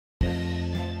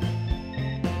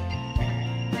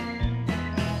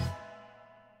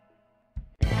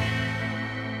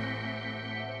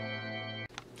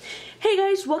Hey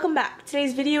guys, welcome back.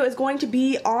 Today's video is going to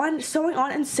be on sewing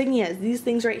on insignias, these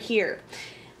things right here.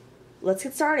 Let's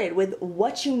get started with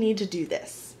what you need to do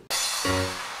this.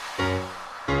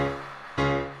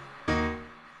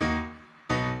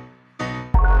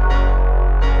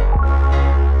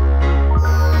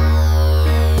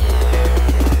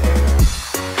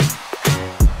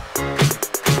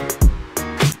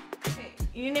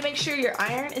 Make sure your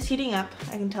iron is heating up.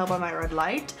 I can tell by my red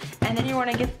light. And then you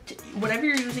want to get whatever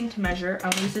you're using to measure. I'm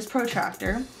going to use this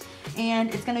protractor,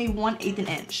 and it's going to be 1/8 an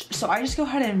inch. So I just go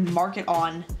ahead and mark it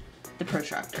on the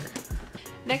protractor.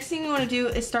 Next thing you want to do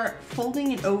is start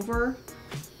folding it over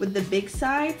with the big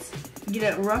sides.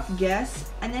 Get a rough guess,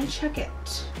 and then check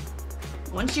it.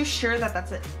 Once you're sure that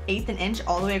that's 1/8 an inch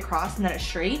all the way across and that it's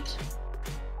straight,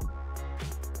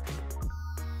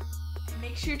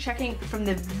 make sure you're checking from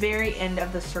the very end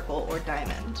of the circle or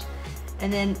diamond,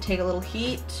 and then take a little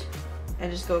heat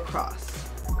and just go across.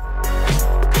 Now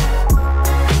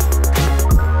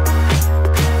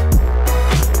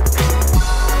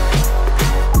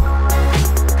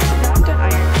I'm done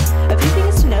ironing. A few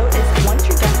things to note is once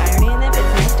you're done ironing them,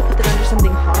 it's nice to put them under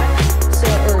something hot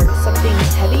or something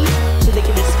heavy so they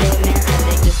can just go in there and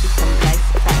they just become nice,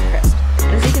 fat, and crisp. And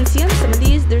as you can see on some of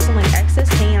these, there's some like excess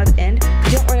hanging out at the end.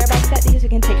 Don't worry about that because we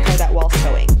can take care of that while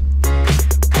sewing.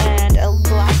 And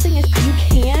the last thing is you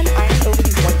can iron over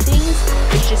these white things.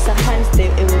 It's just sometimes it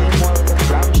will leave more like a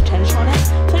brownish tinge on it.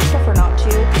 So I just prefer not to,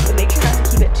 but make sure not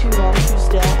to keep it too long, too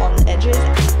still on the edges.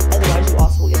 Otherwise you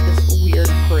also will get this weird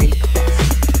gray crust.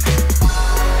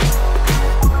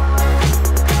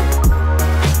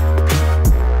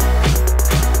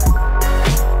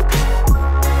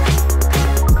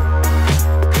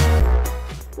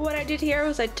 Here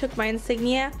was I took my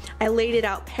insignia, I laid it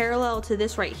out parallel to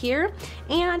this right here,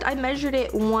 and I measured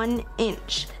it 1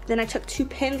 inch. Then I took 2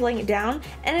 pins, laying it down,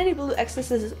 and any blue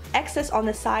excess on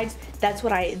the sides, that's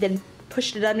what I then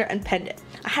pushed it under and pinned it.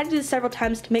 I had to do this several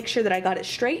times to make sure that I got it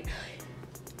straight,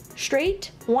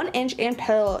 1 inch and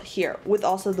parallel here, with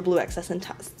also the blue excess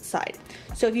inside.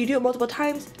 So if you do it multiple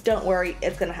times, don't worry,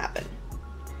 it's gonna happen.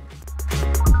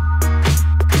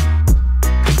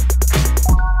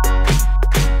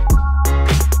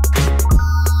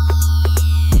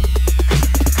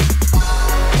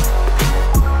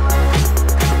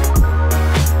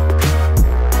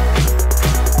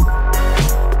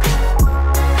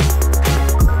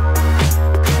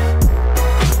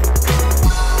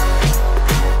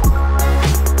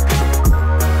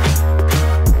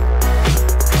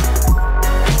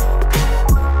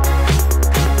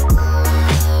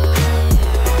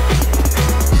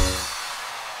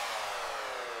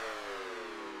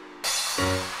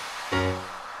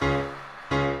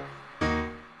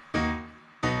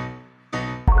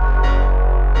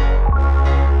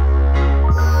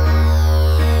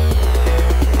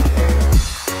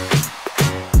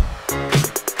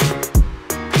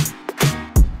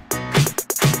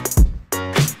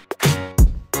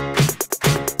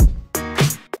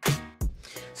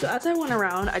 So as I went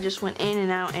around, I just went in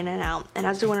and out, and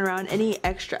as I went around, any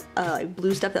extra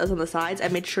blue stuff that was on the sides, I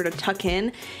made sure to tuck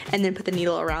in and then put the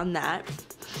needle around that.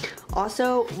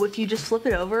 Also, if you just flip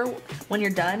it over, when you're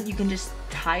done, you can just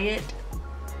tie it,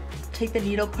 take the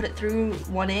needle, put it through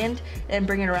one end, and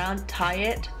bring it around, tie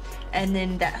it, and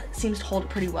then that seems to hold it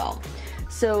pretty well.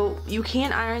 So you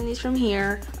can iron these from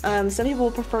here. Some people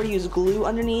prefer to use glue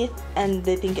underneath, and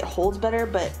they think it holds better,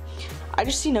 but I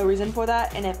just see no reason for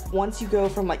that. And if once you go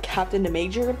from like captain to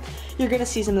major, you're gonna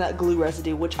see some of that glue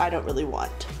residue, which I don't really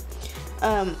want.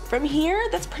 From here,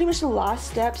 that's pretty much the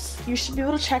last steps. You should be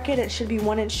able to check it. It should be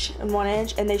 1 inch and 1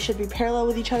 inch, and they should be parallel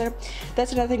with each other.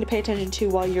 That's another thing to pay attention to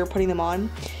while you're putting them on,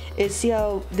 is see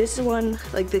how this one,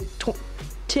 like the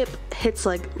tip hits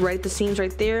like right at the seams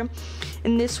right there,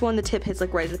 and this one the tip hits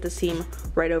like right at the seam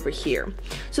right over here.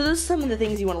 So those are some of the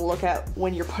things you want to look at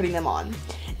when you're putting them on.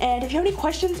 And if you have any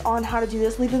questions on how to do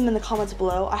this, leave them in the comments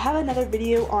below. I have another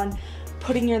video on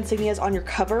putting your insignias on your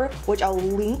cover, which I'll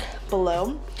link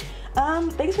below.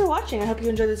 Thanks for watching. I hope you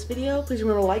enjoyed this video. Please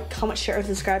remember to like, comment, share, and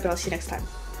subscribe, and I'll see you next time.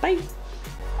 Bye!